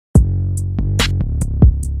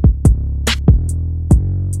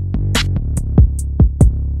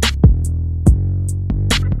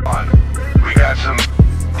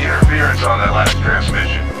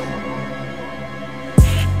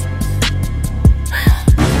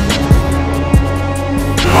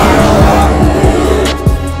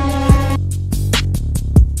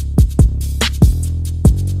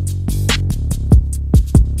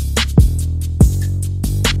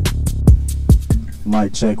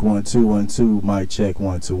check 1 2 1 2. Mic check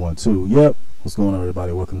 1 2 1 2. Yep. What's going on,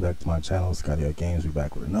 everybody? Welcome back to my channel, Scotty Games. We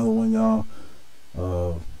back with another one, y'all.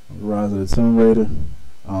 Rise of the Tomb Raider.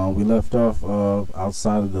 We left off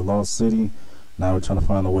outside of the Lost City. Now we're trying to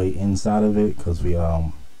find a way inside of it because we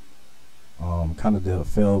kind of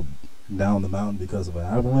fell down the mountain because of an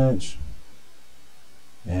avalanche,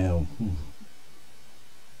 and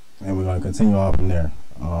we're gonna continue on from there.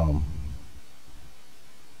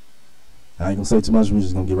 I ain't gonna say too much. We're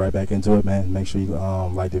just gonna get right back into it, man. Make sure you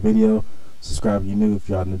like the video, subscribe if you're new. If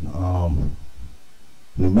y'all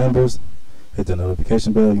new members, hit the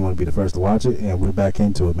notification bell. You want to be the first to watch it, and we're back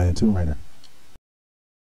into it, man. Tomb Raider.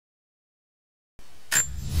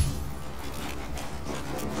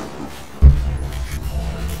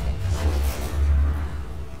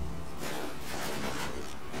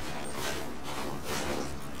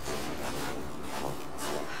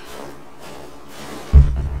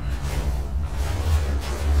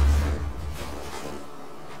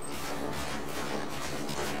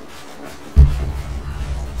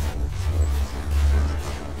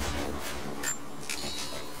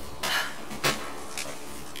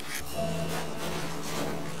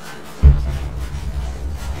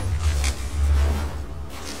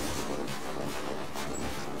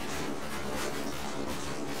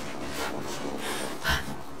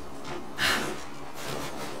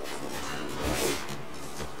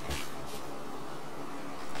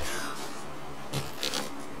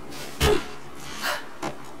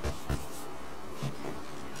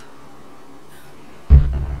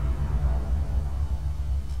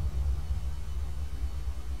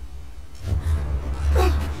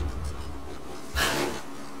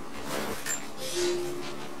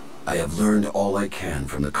 I have learned all I can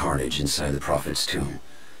from the carnage inside the Prophet's tomb.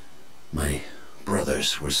 My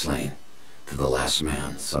brothers were slain, to the last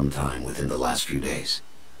man, sometime within the last few days.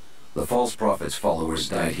 The false Prophet's followers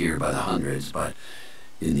died here by the hundreds, but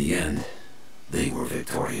in the end, they were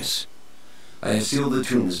victorious. I have sealed the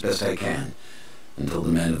tomb as best I can, and told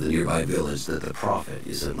the men of the nearby village that the Prophet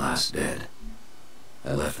is at last dead.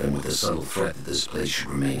 I left them with the subtle threat that this place should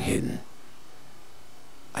remain hidden.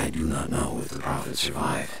 I do not know if the Prophet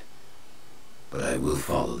survived, but I will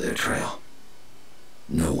follow their trail.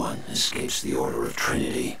 No one escapes the Order of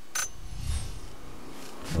Trinity.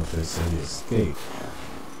 What they say, escape.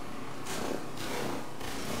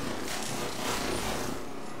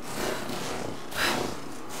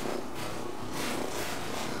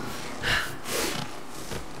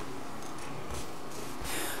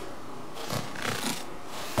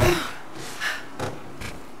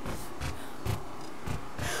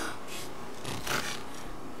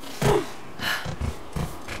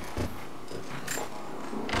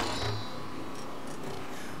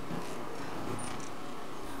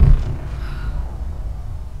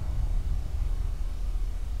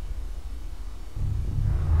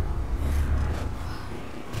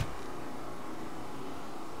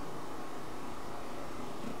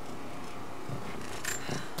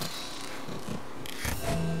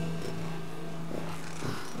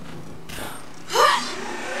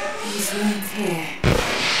 These ruins here,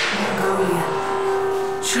 Mongolia,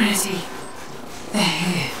 Trinity, they're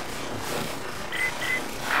here.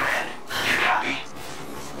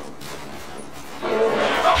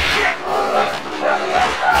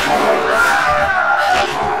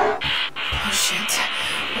 Oh shit,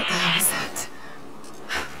 what the hell was that?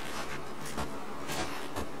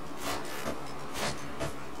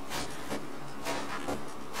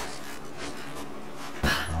 I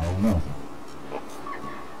don't know.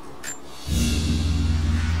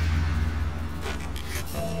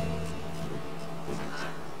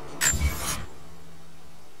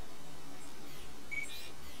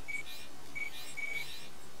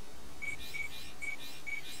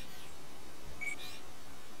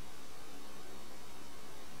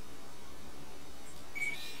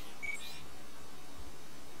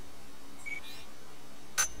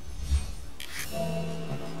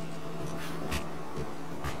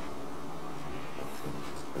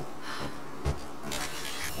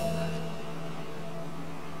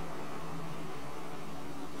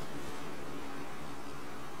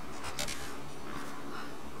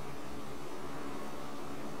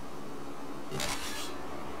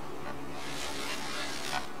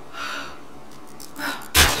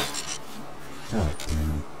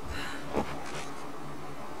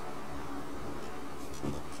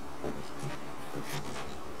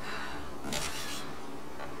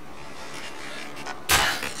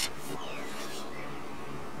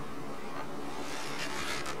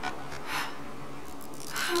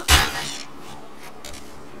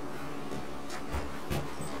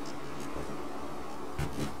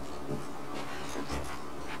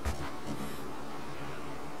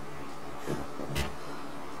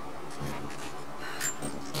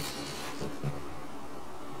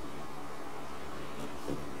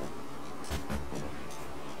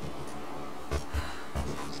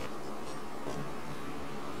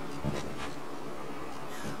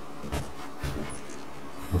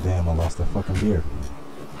 Oh damn, I lost that fucking beer.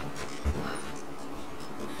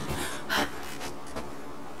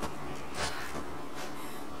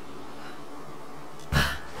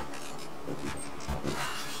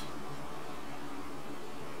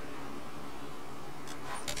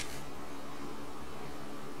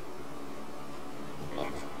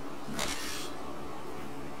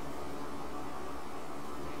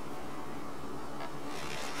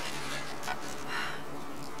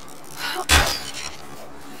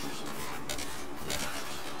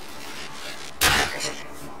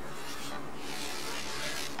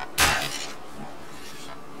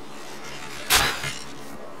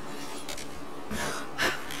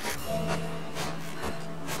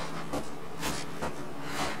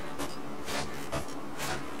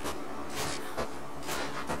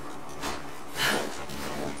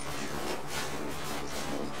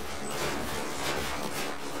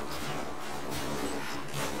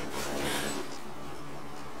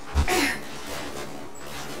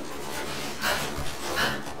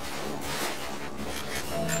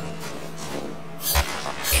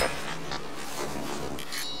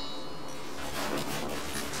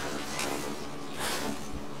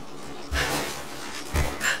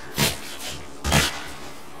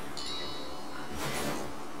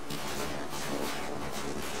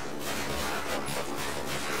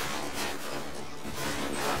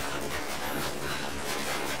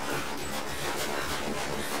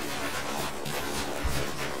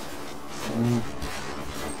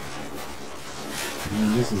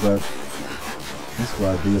 That's what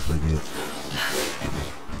I did forget.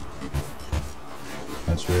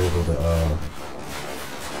 That you're able to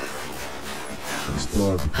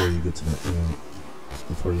explore before you get to the end,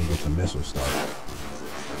 before you get the missile start.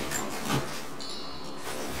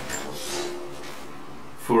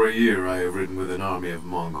 For a year I have ridden with an army of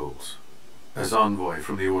Mongols, as envoy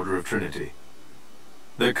from the Order of Trinity.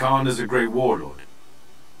 Their Khan is a great warlord,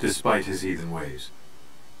 despite his heathen ways.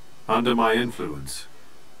 Under my influence,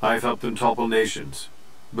 I've helped them topple nations,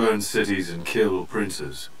 burn cities and kill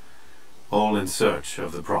princes, all in search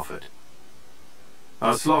of the Prophet.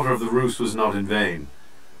 Our slaughter of the Rus was not in vain,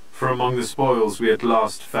 for among the spoils we at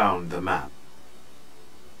last found the map.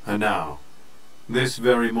 And now, this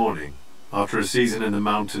very morning, after a season in the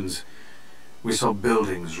mountains, we saw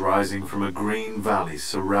buildings rising from a green valley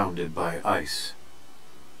surrounded by ice.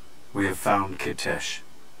 We have found Kitesh.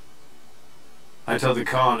 I tell the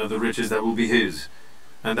Khan of the riches that will be his,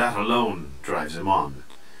 and that alone drives him on.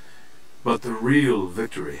 But the real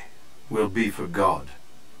victory will be for God,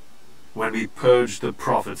 when we purge the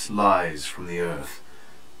Prophet's lies from the earth,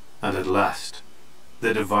 and at last,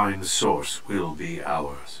 the divine source will be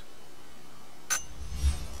ours.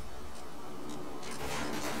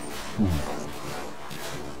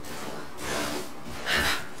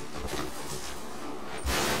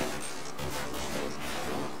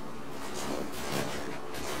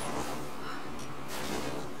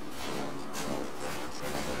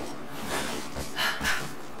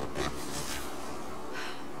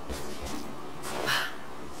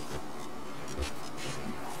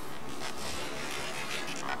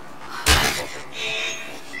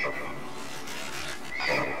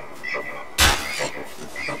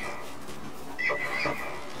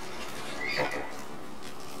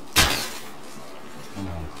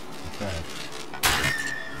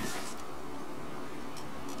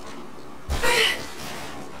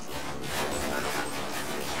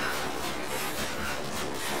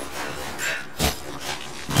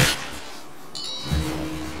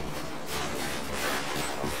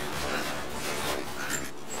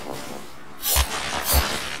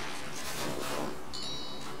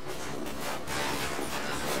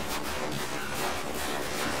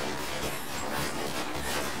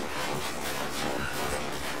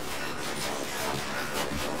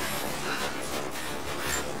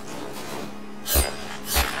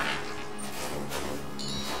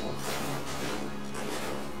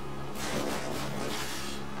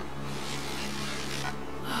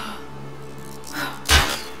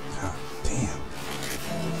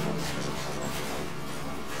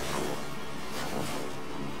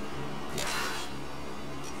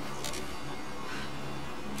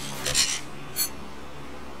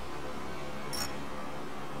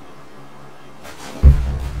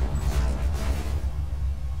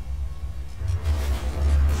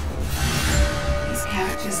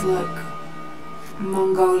 Look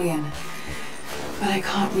Mongolian, but I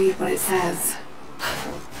can't read what it says.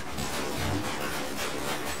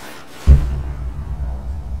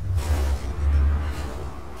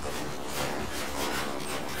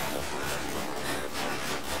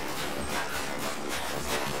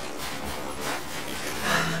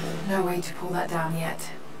 No way to pull that down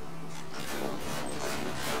yet.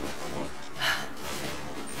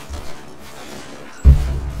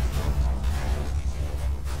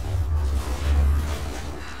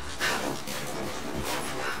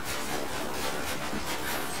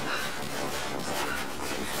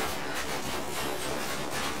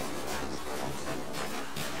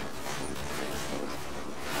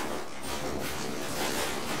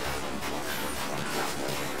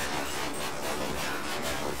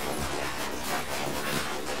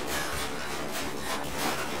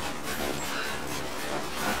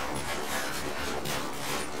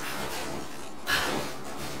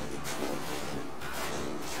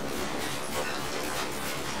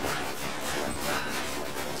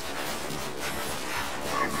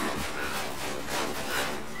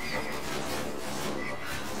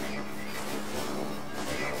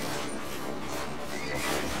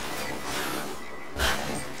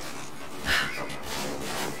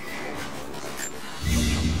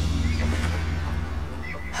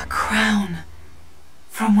 Crown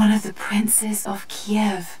from one of the princes of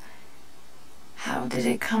Kiev. How did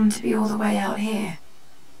it come to be all the way out here?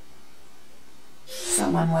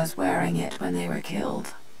 Someone was wearing it when they were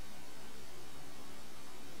killed.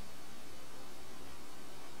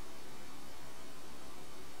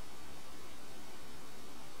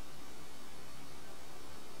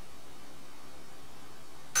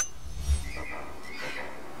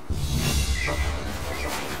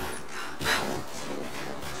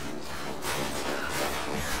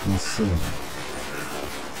 Let's see. Look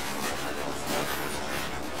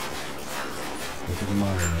at the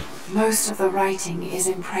monument. Most of the writing is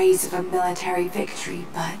in praise of a military victory,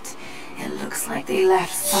 but it looks like they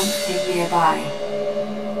left something nearby.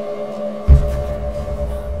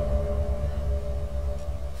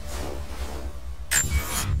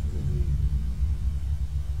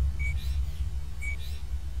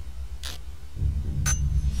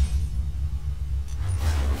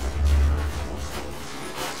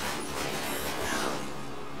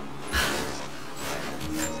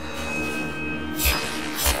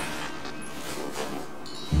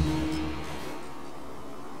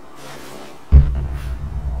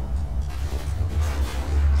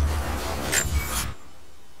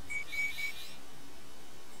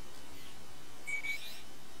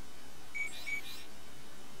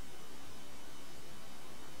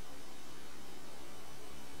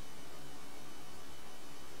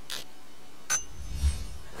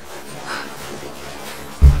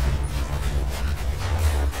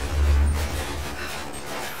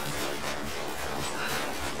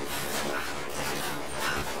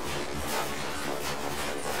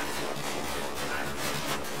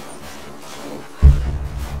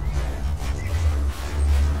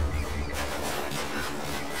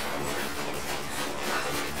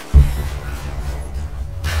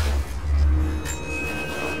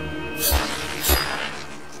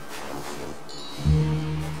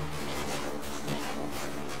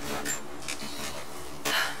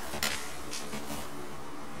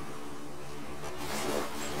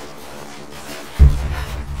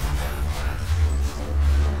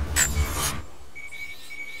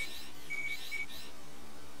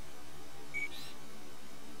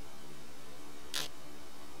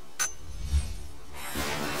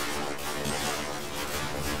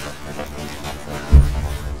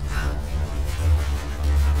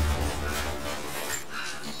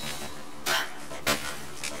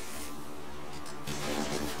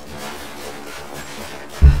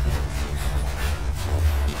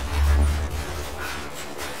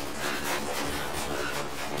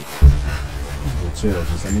 Chill,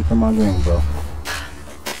 just let me play my game, bro.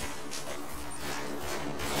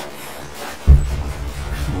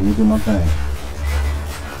 Let me do my thing.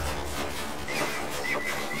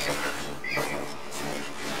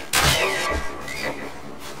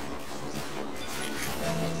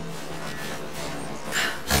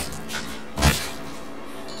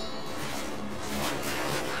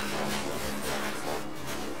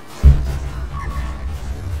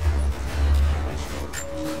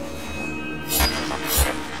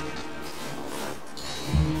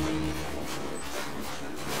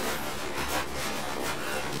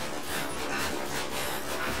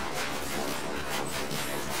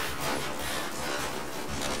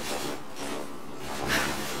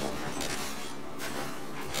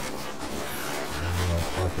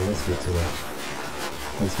 Let's get to it.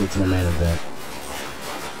 Let's get to the main event.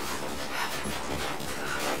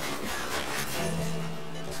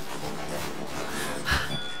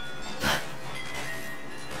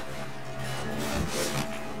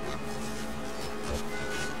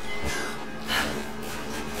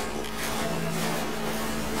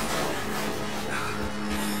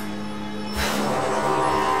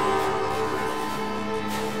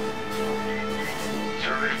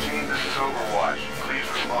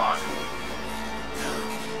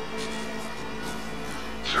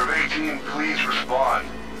 team please respond?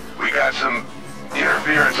 We got some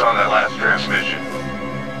interference on that last transmission.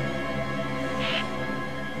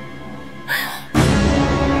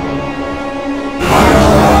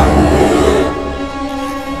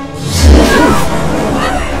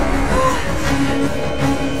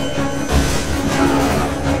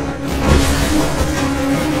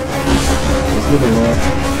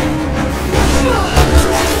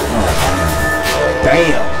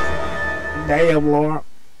 Damn, Laura.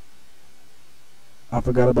 I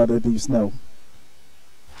forgot about that deep snow.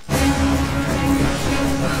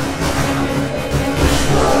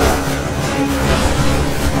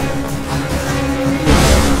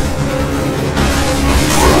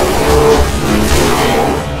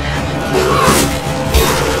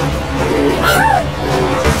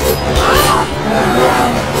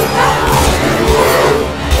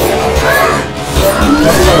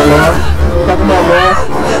 Come on, Laura.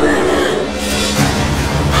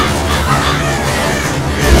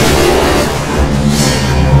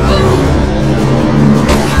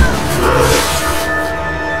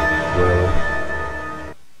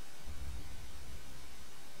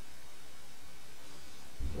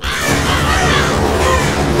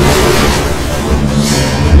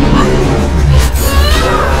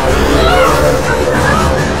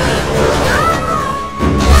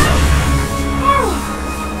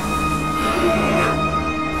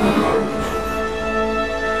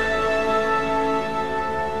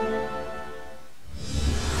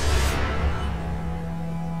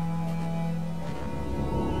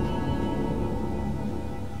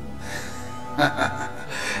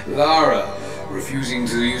 Lara, refusing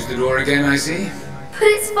to use the door again, I see? But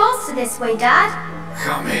it's faster this way, Dad.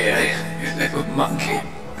 Come here, you little monkey.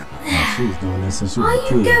 She's doing this since she was Are a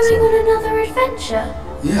you kid. going on another adventure?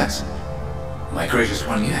 Yes, my greatest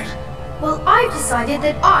one yet. Well, I've decided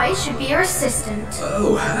that I should be your assistant.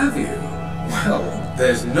 Oh, have you? Well,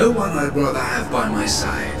 there's no one I'd rather have by my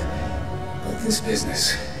side. But this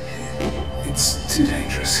business, it's too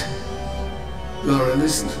dangerous. Lara,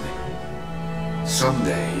 listen to me.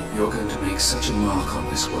 Someday, you're going to make such a mark on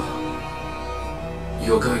this world.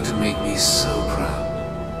 You're going to make me so proud.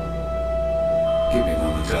 Give me a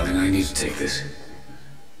moment, darling. I need to take this.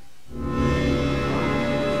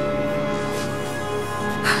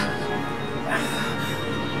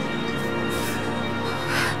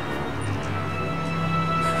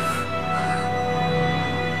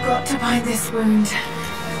 Got to bind this wound.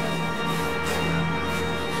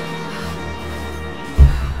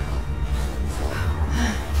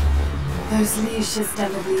 Those leaves should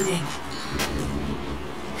stem the bleeding.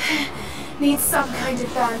 Need some kind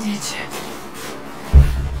of bandage.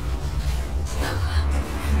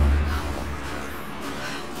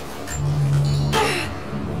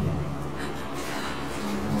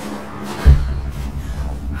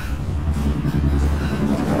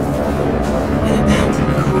 An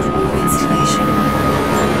abandoned Cold War installation.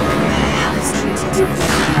 What the hell is Trinity doing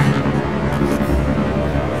there?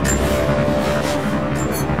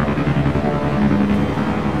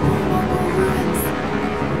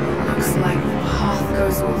 Looks like the path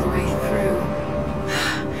goes all the way through.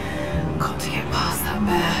 Got to get past that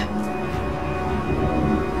bear.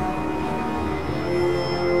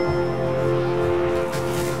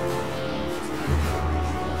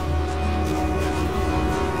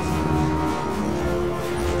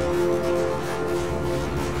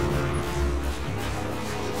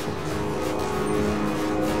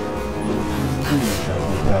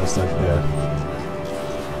 Past that bear.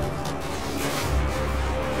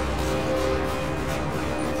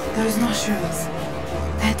 Those mushrooms,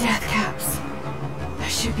 they're death caps. I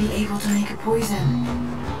should be able to make a poison.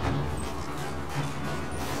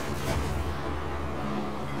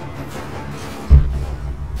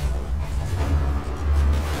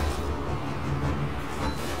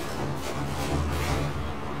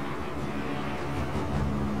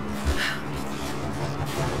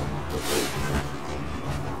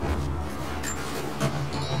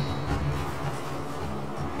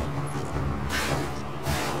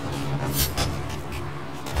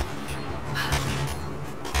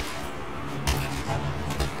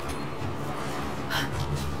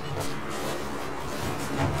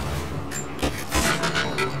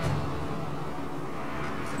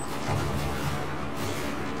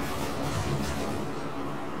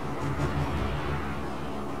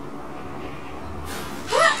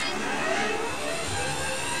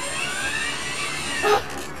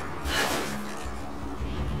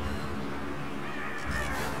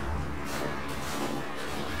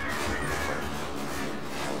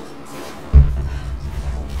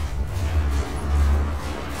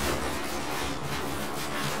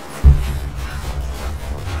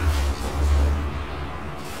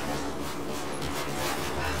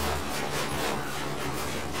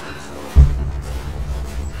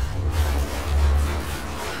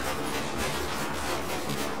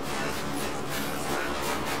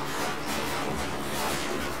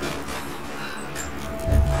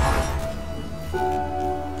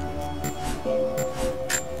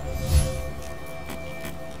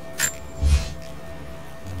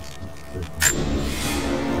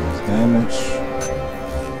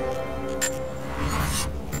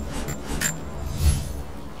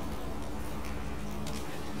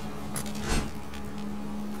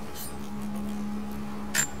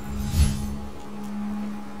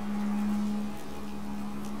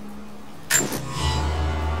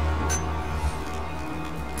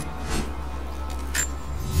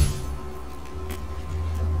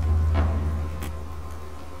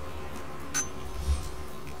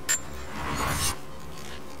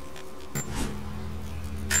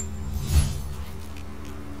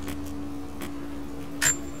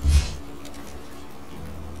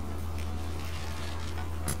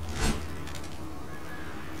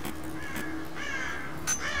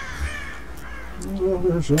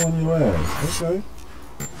 Sniper showing your ass. Okay.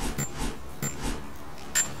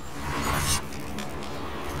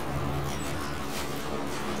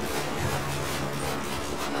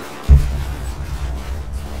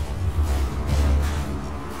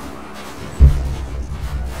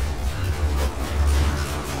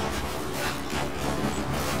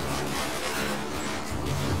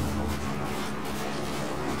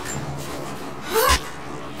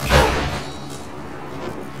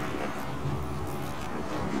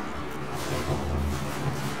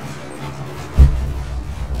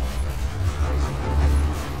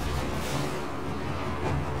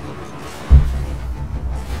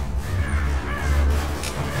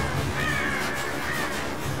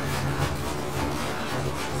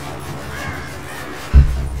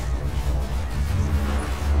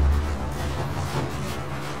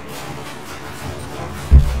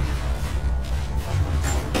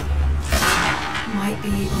 Might be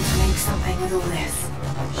able to make something with all this.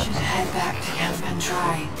 Should head back to camp and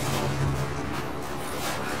try.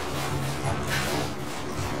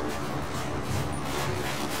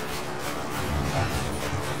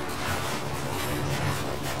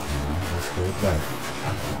 Let's go back.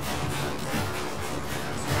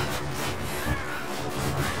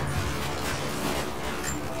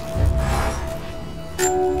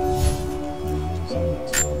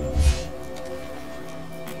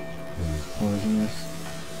 Poisonous.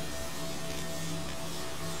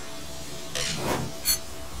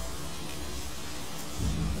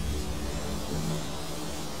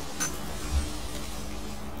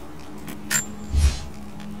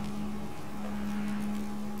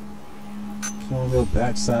 On your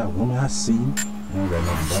backside woman, I see you. I don't got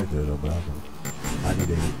nothing back there though, but I can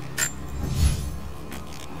dig it.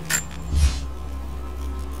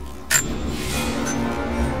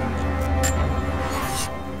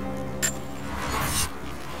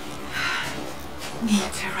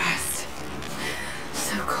 Need to rest.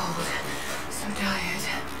 So cold, so tired.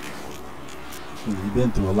 You've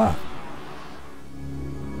been through a lot.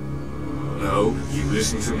 No, you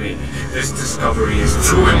listen to me. This discovery is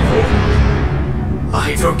too important.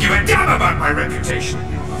 I don't give a damn about my reputation.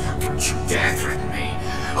 Don't you dare threaten me.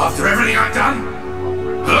 After everything I've done?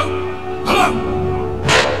 Hello? Hello?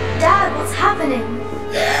 Dad, what's happening?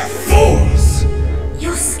 They're fools!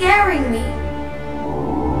 You're scaring me.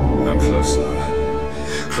 I'm close, Lara.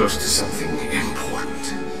 Close to something important.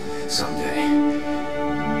 Someday,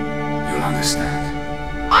 you'll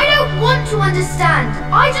understand. I don't want to understand.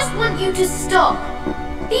 I just want you to stop.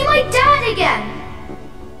 Be my dad again.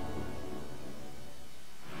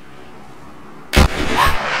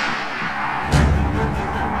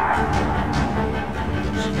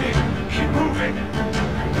 Keep moving.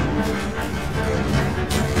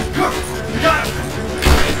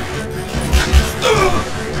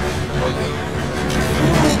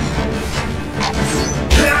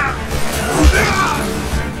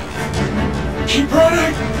 Keep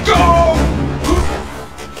running! Go!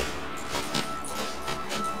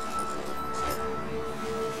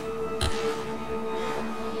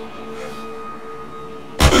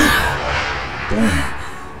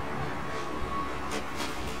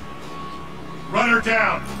 Run her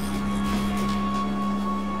down!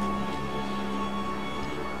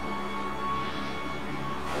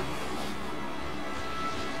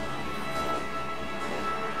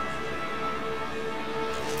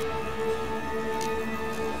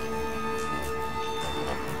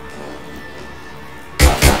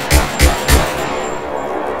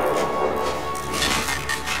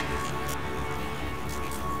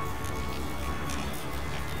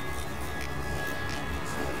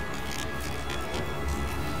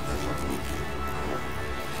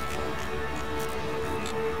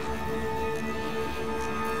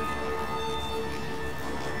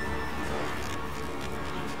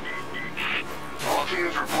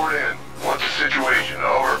 Teams report in. What's the situation?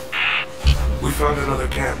 Over. We found another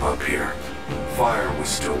camp up here. Fire was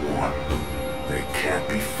still warm. They can't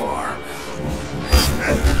be far.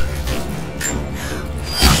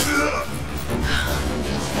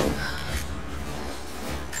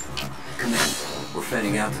 Command, we're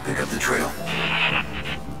fanning out to pick up the trail.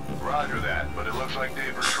 Roger that, but it looks like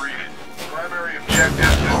they've retreated. Primary objective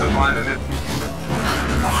is to find an...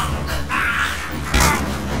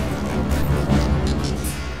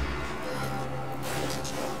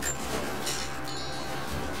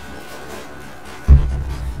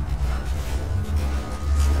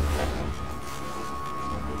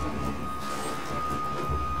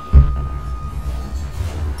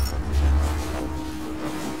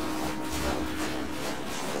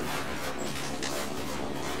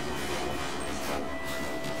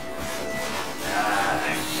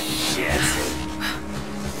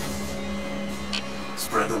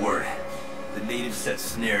 spread the word. The natives set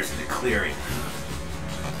snares in the clearing.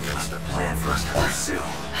 Give us the plan for us to pursue.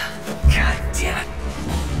 God damn it.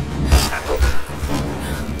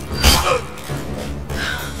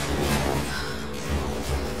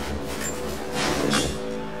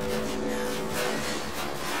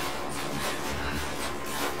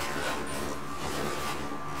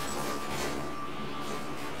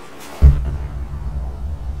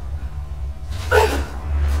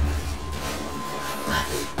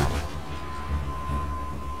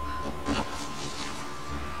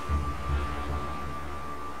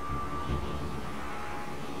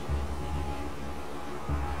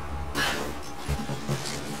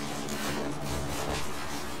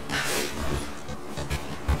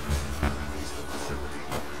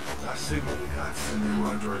 Signal we got said they were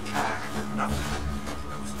under attack. Nothing.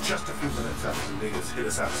 That was just a few minutes after the natives hit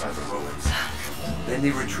us outside the ruins. Then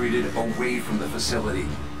they retreated away from the facility.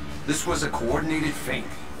 This was a coordinated feint.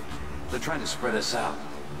 They're trying to spread us out.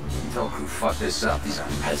 Tell crew, fuck this up. These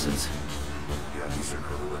aren't peasants. Yeah, these are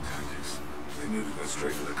guerrilla tactics. They knew to go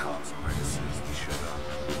straight for the comms right as soon as we showed up.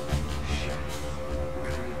 Shit.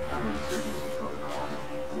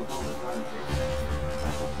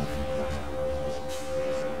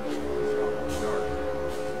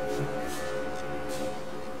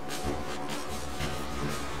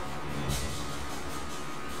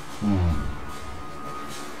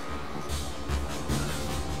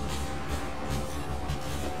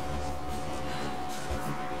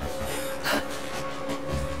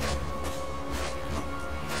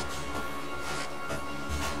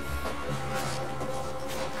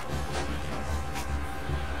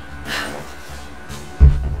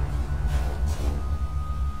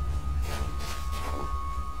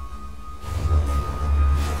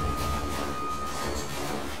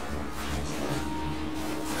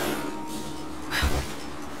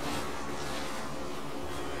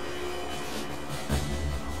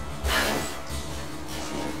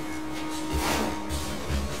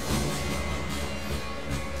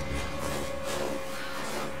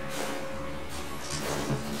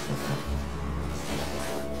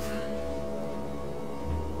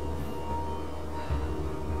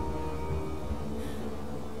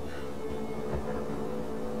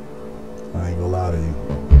 I ain't gonna lie to you.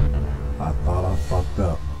 I thought I fucked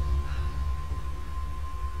up.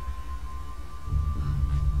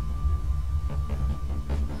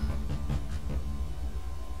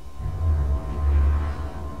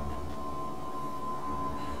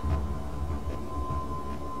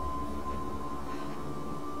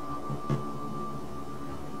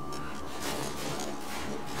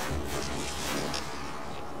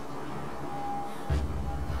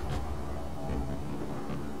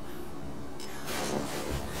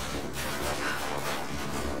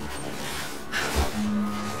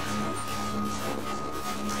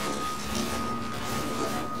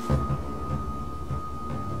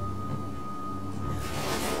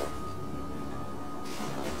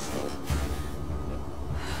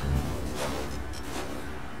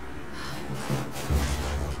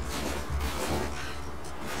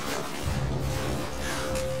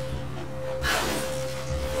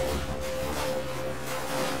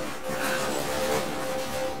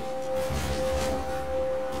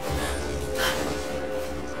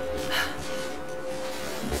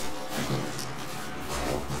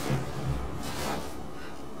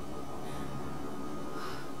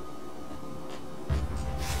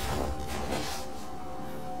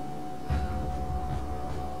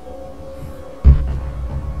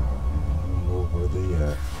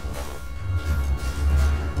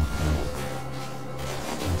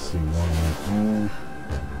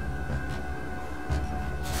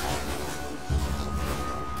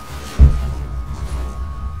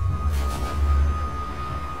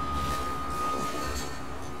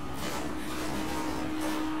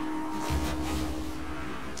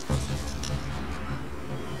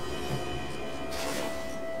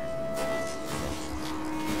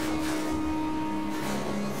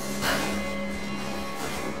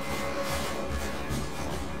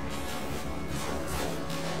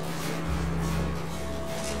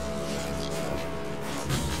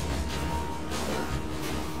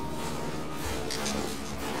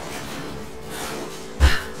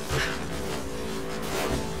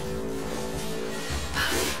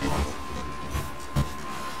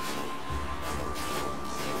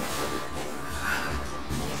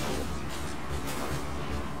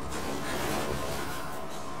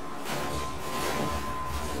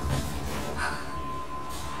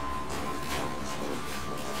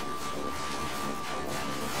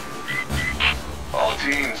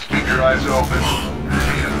 Teams, keep your eyes open. The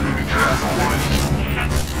enemy trap the woods.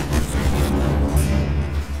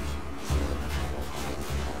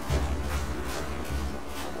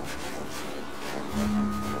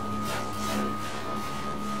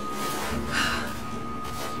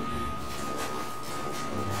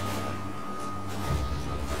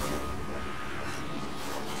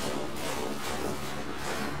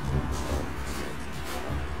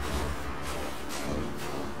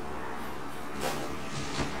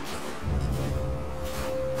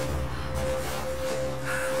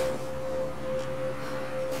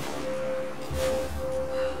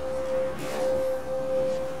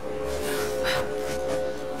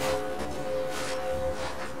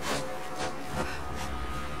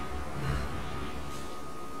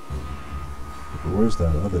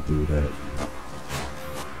 where's that other dude at?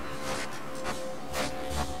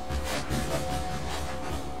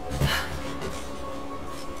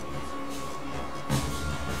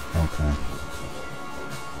 Okay.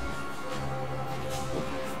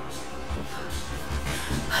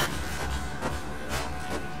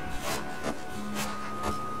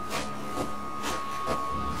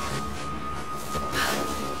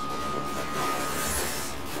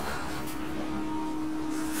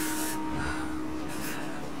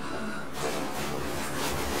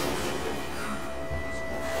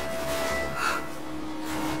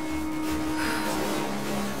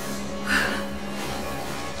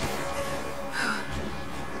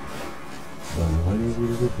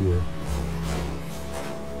 Here.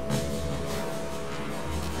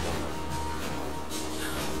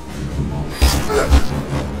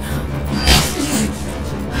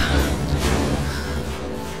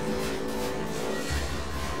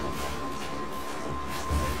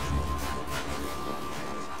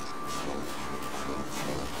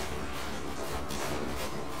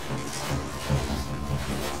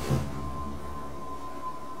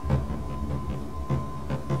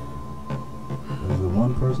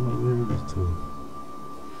 One person over there, there's two.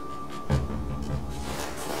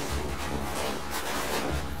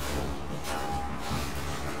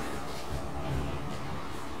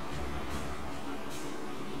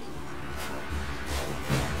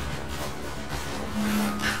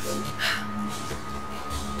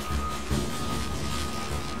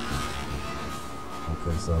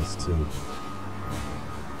 Okay, so it's two.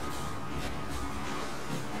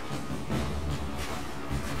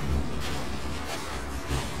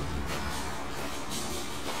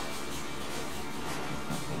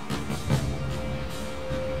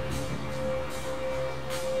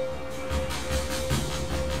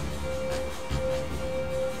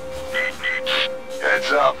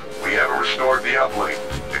 Heads up, we haven't restored the uplink.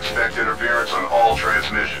 Expect interference on all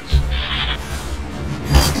transmissions.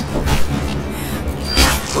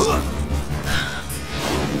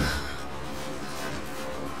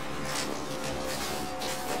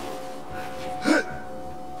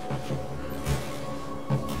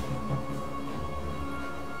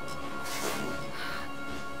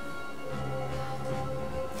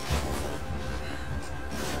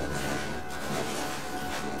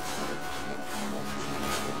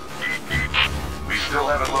 Still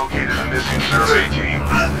haven't located the missing survey team.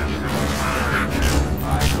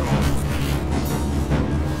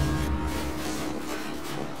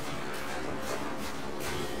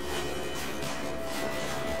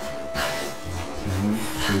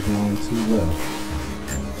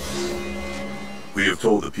 We have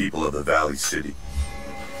told the people of the Valley City.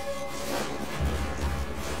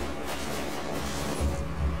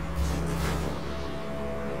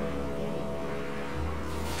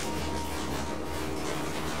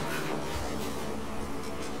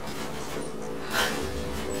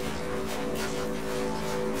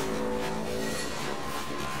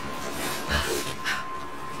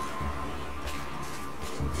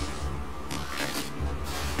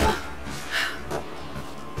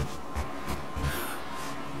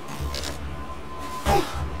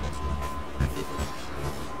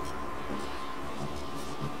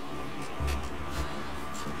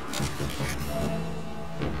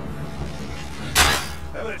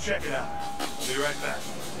 I'm gonna check it out. Be right back.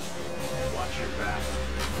 Watch your back.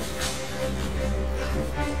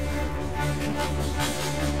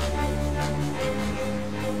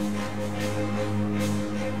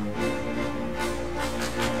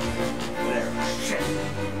 There, shit.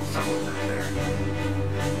 Someone's in there.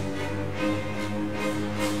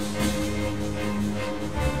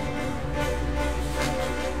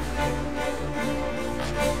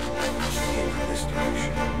 Came from this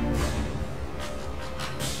direction.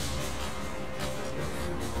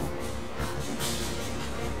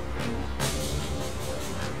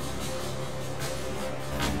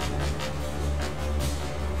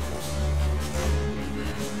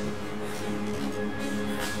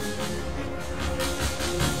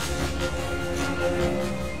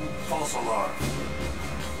 False alarm.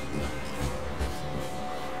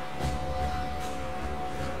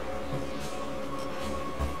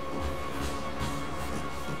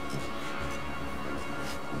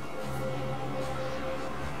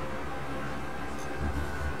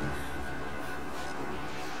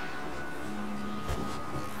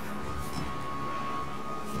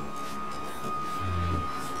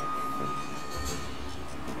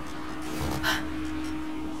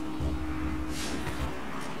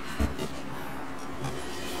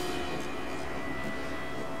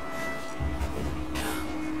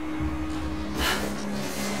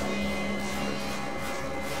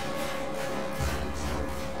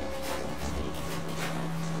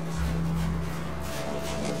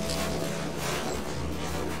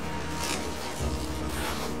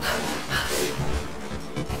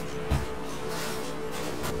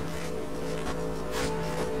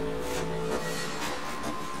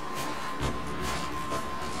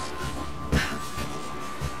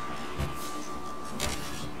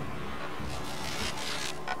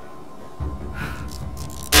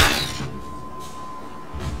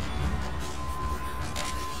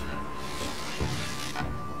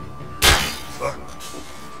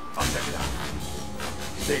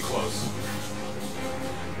 Stay close.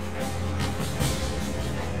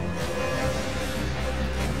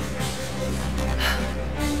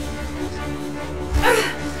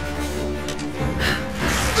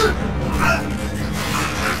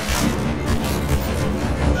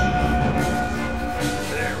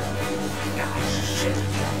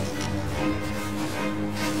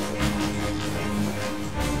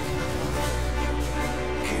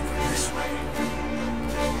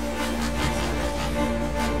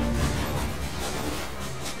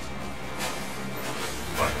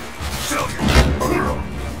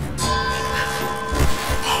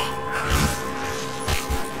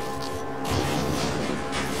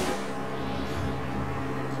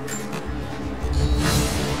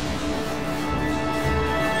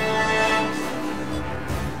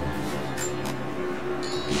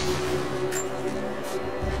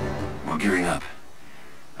 Gearing up.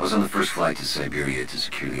 I was on the first flight to Siberia to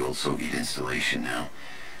secure the old Soviet installation now.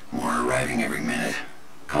 More arriving every minute.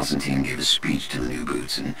 Konstantin gave a speech to the new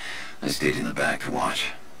boots, and I stayed in the back to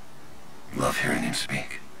watch. Love hearing him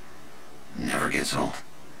speak. Never gets old.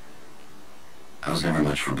 I was never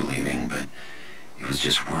much for believing, but it was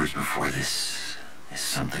just words before this is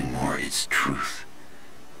something more. It's truth.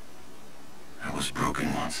 I was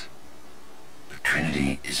broken once. But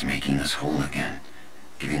Trinity is making us whole again.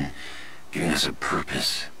 Giving us a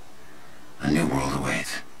purpose. A new world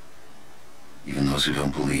awaits. Even those who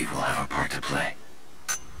don't believe will have a part to play.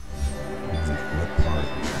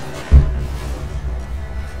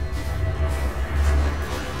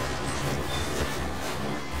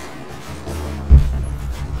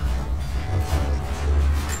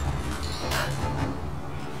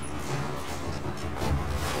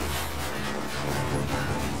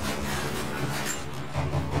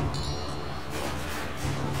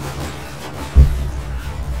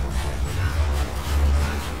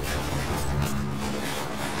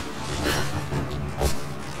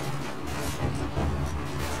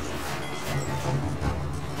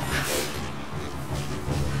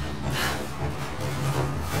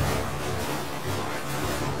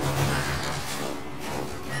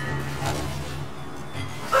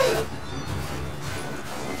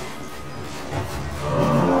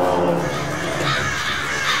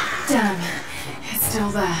 Damn, it's still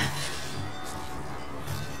there.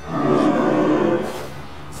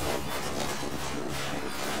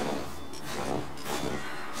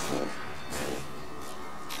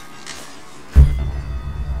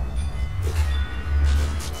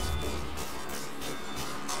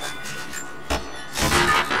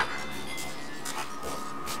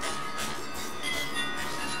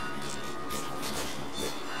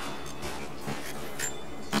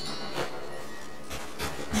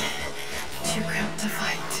 Too cramped to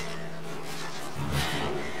fight.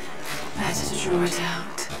 Better to draw it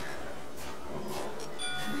out.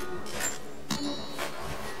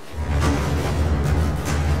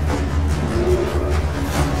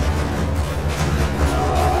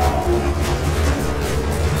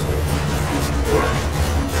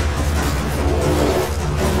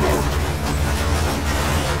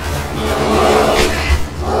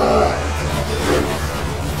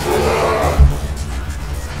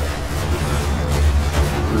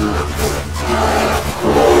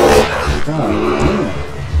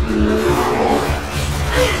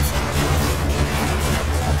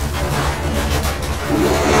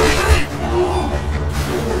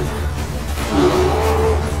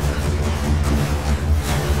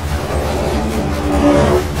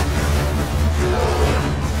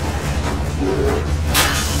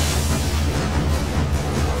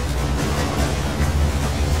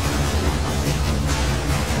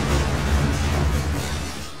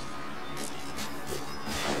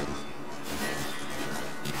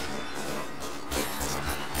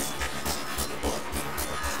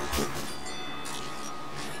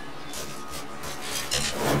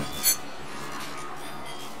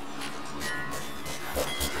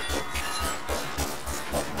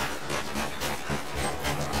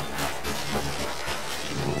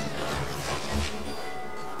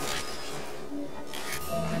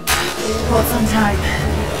 What's on time?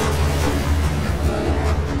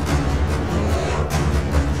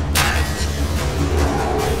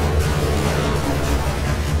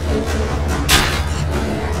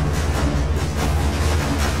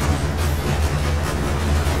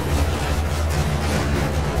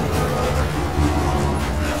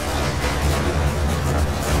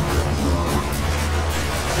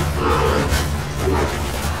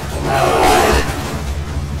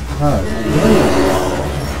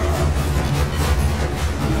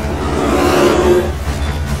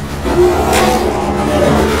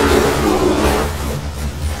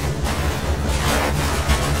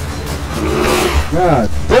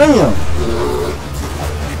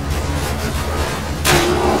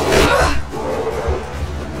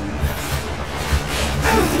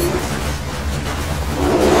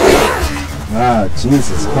 God,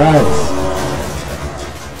 Jesus Christ.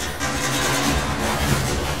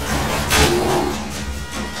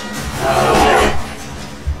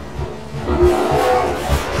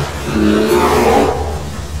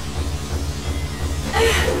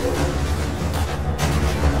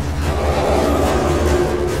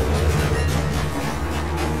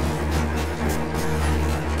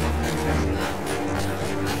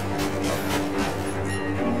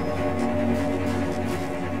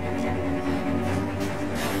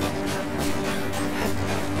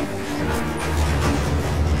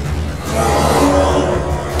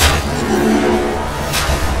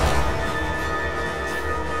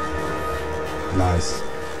 Nice.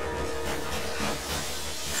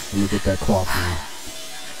 Let me get that cloth now.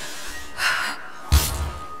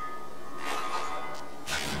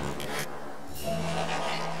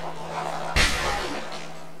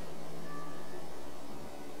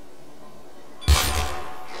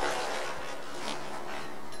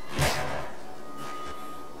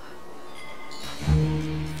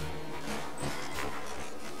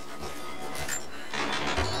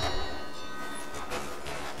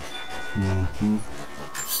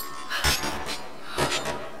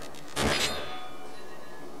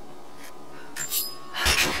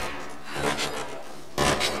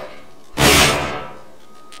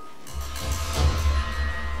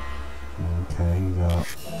 Okay,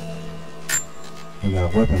 we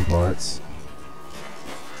got weapon parts.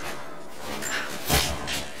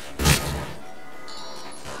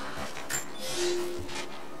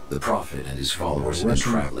 The Prophet and his followers have been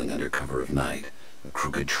traveling under cover of night, a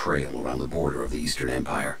crooked trail around the border of the Eastern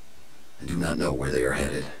Empire. I do not know where they are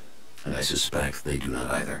headed, and I suspect they do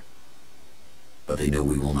not either. But they know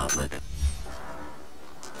we will not let them.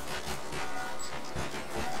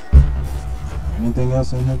 Anything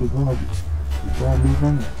else in here before I move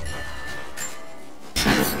on?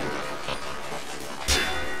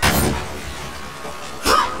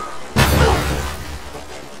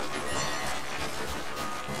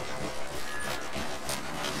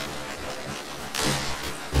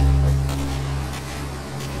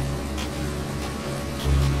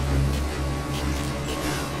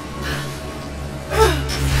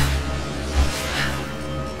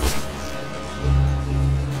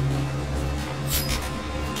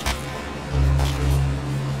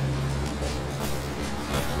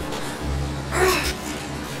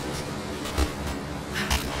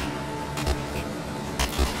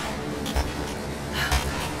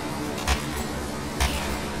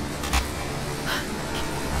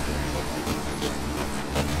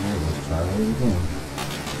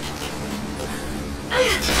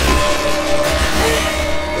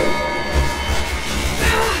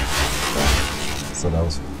 So that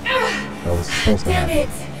was supposed to happen. Damn it!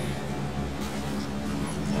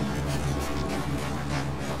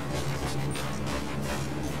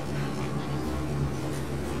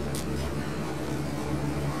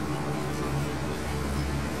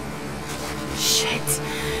 Shit,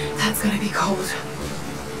 that's gonna be cold.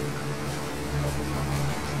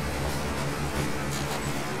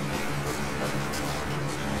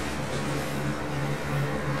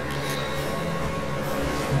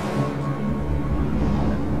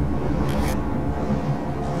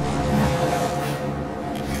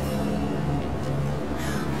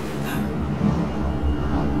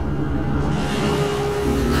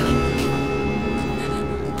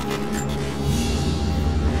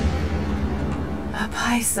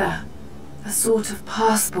 A sort of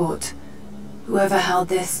passport. Whoever held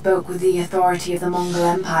this spoke with the authority of the Mongol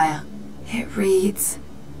Empire. It reads,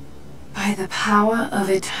 "By the power of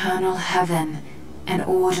eternal heaven and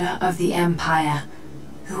order of the Empire,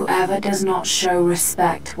 whoever does not show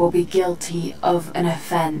respect will be guilty of an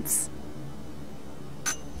offense."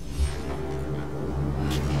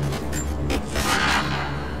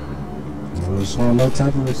 Well, showing no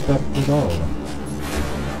type of respect at all.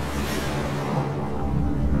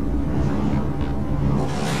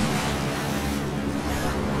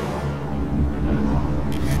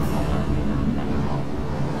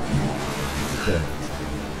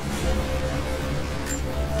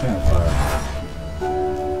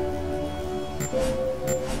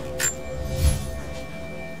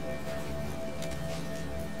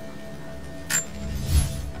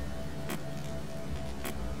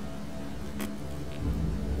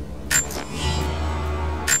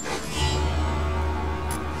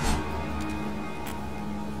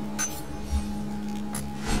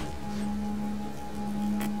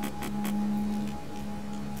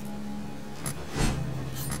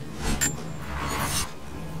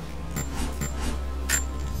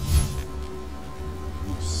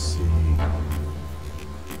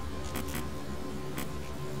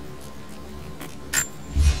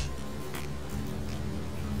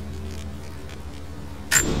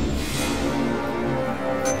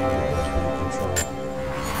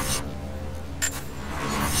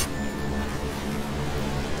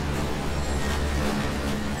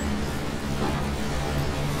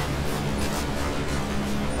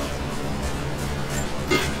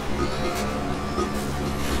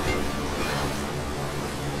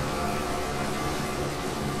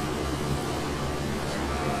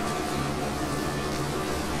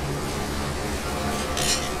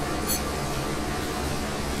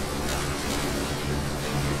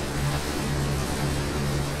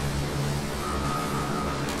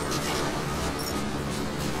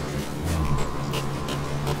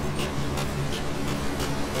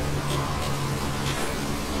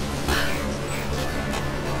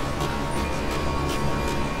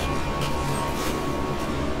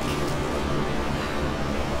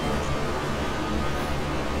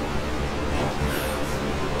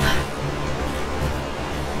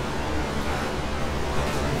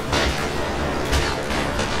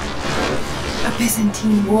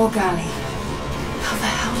 Byzantine war galley. How the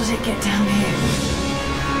hell did it get down here?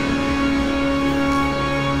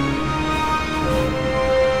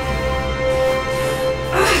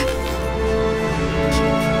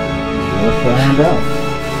 We'll find out.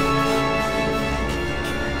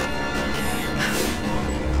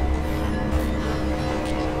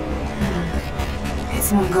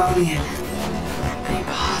 It's Mongolian. They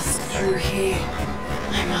passed through here.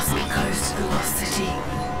 I must be close to the lost city.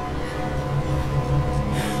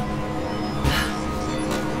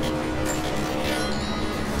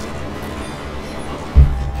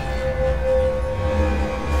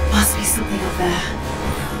 Must be something up there.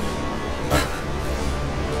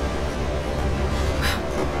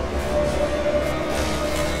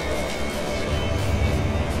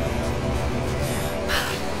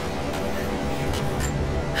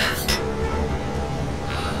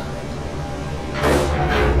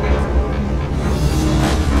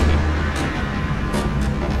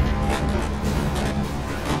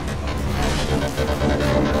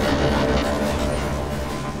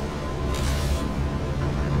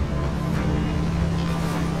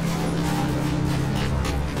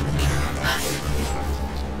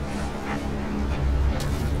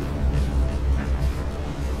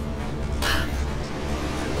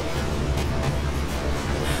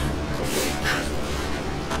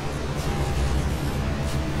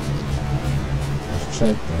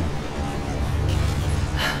 Check that.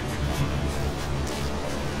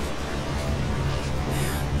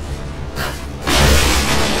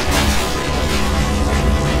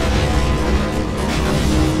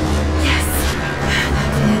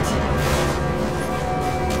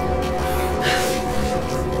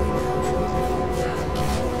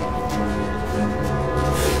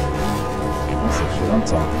 That's the shit I'm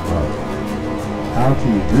talking about. How can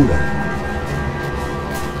you do that?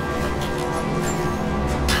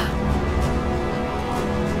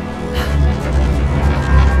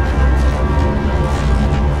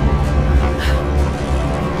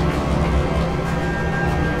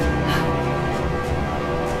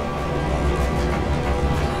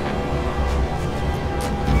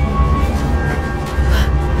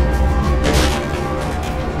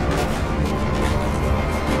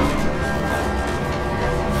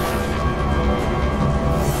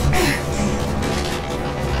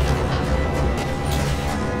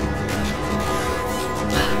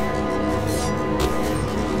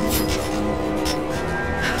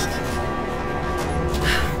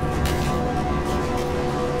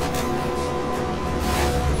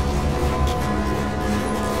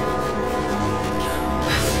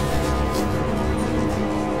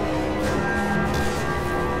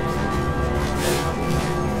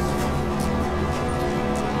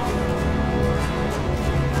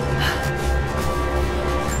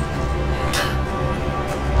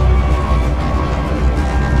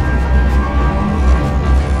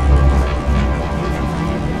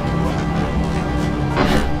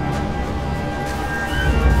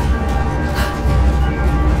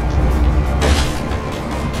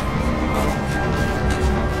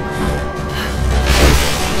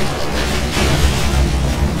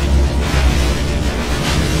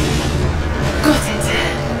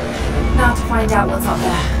 Find out what's up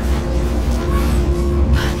there.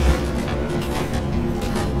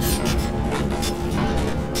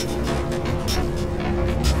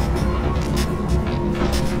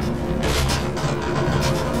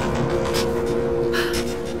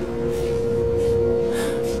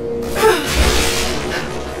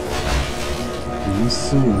 Let's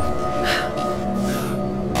see.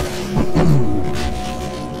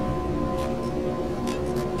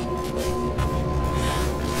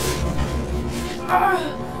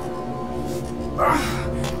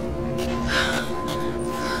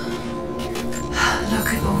 Look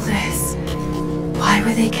at all this. Why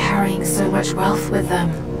were they carrying so much wealth with them?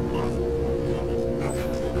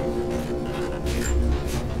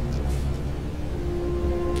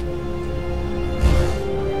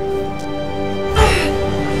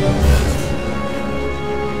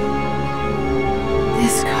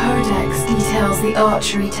 This codex details the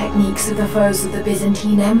archery techniques of the foes of the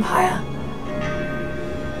Byzantine Empire.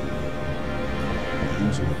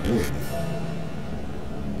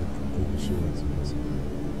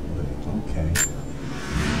 Okay.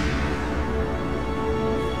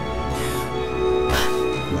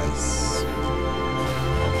 Nice.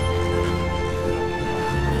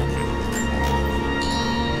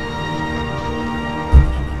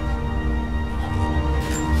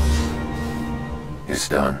 It's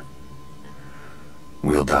done.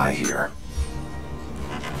 We'll die here.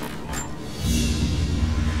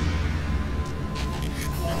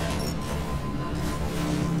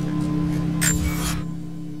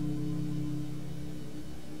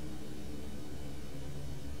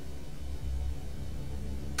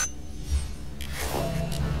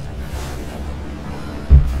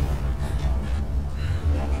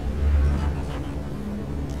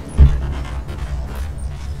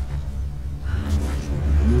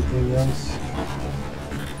 anything else?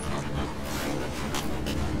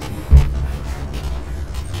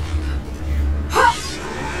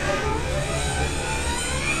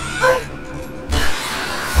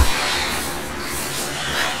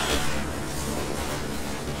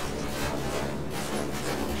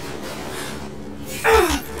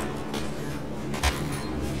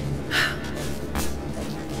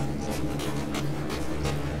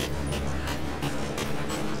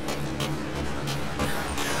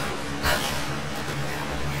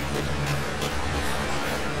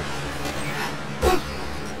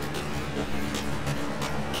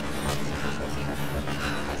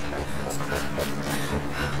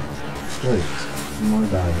 Great. More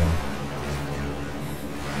diving.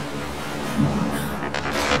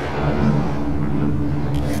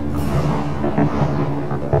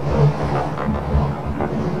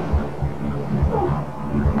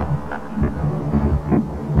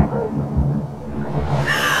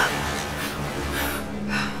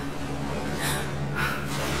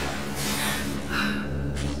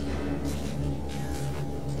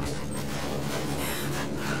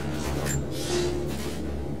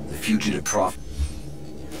 Fugitive prophet.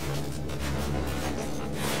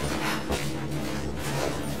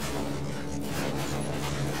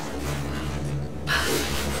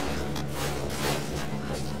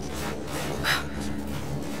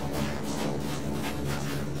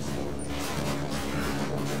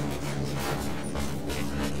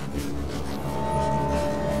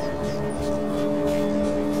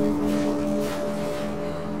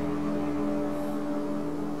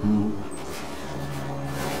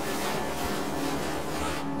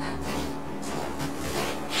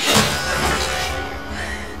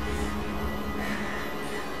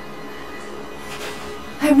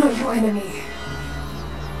 I'm not your enemy.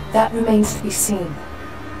 That remains to be seen.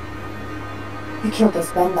 You killed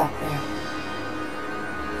those men back there.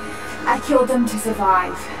 I killed them to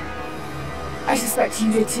survive. I suspect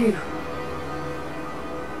you did too.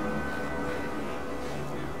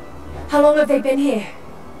 How long have they been here?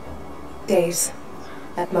 Days,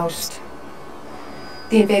 at most.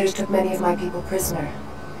 The invaders took many of my people prisoner.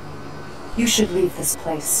 You should leave this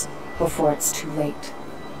place before it's too late.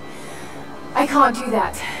 I can't do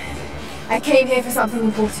that. I came here for something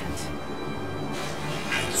important.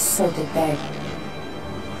 So did they.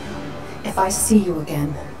 If I see you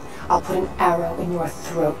again, I'll put an arrow in your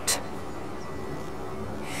throat.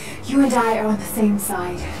 You and I are on the same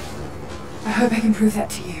side. I hope I can prove that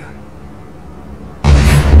to you.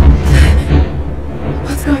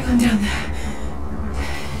 What's going on down there?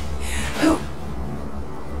 Who?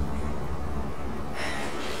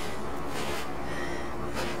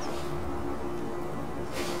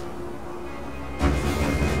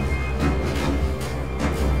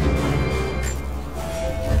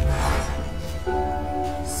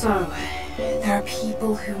 So, there are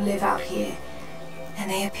people who live out here, and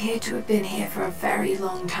they appear to have been here for a very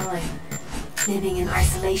long time, living in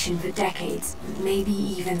isolation for decades, maybe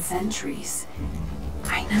even centuries.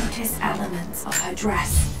 I notice elements of her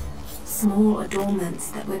dress, small adornments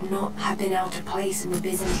that would not have been out of place in the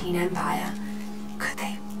Byzantine Empire. Could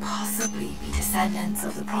they possibly be descendants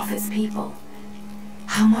of the Prophet's people?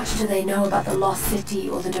 How much do they know about the lost city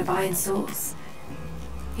or the divine source?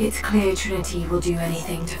 It's clear Trinity will do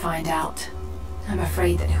anything to find out. I'm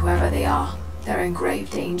afraid that whoever they are, they're in grave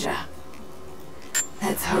danger.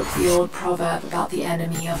 Let's hope the old proverb about the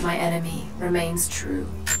enemy of my enemy remains true.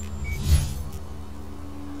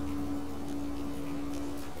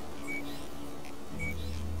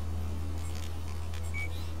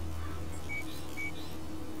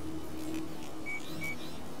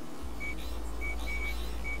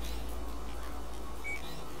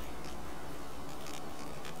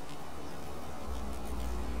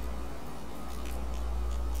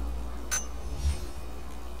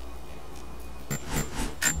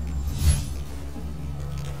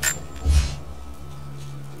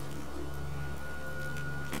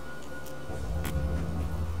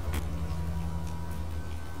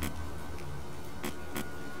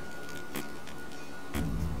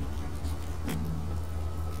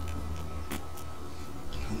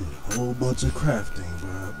 Whole bunch of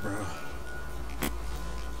crafting, bro.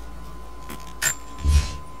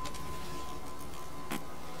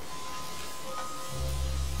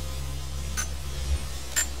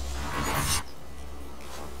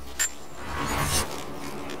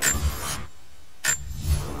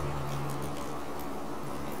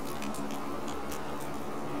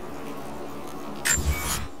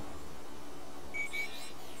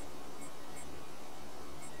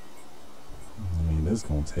 It's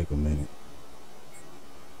gonna take a minute.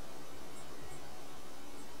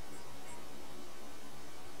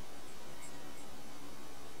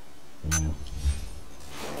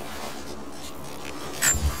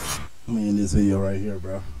 this video right here,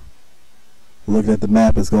 bro. Looking at the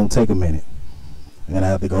map, it's gonna take a minute, and I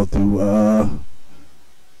have to go through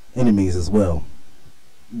enemies as well.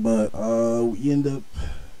 But we end up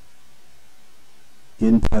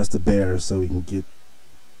getting past the bears so we can get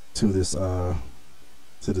to this to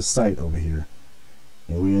the site over here,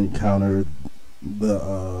 and we encountered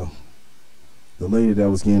the lady that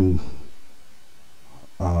was getting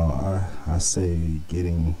I say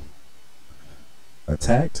getting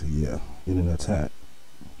attacked. Yeah, getting attacked,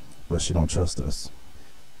 but she don't trust us,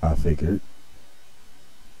 I figured.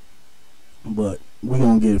 But we're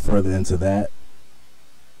gonna get further into that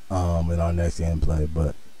in our next gameplay,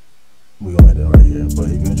 but we're gonna end it right here.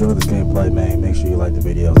 But if you enjoyed this gameplay, man, make sure you like the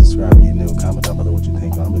video, subscribe if you're new, comment down below what you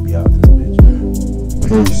think. I'm gonna be out this bitch.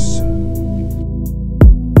 Peace.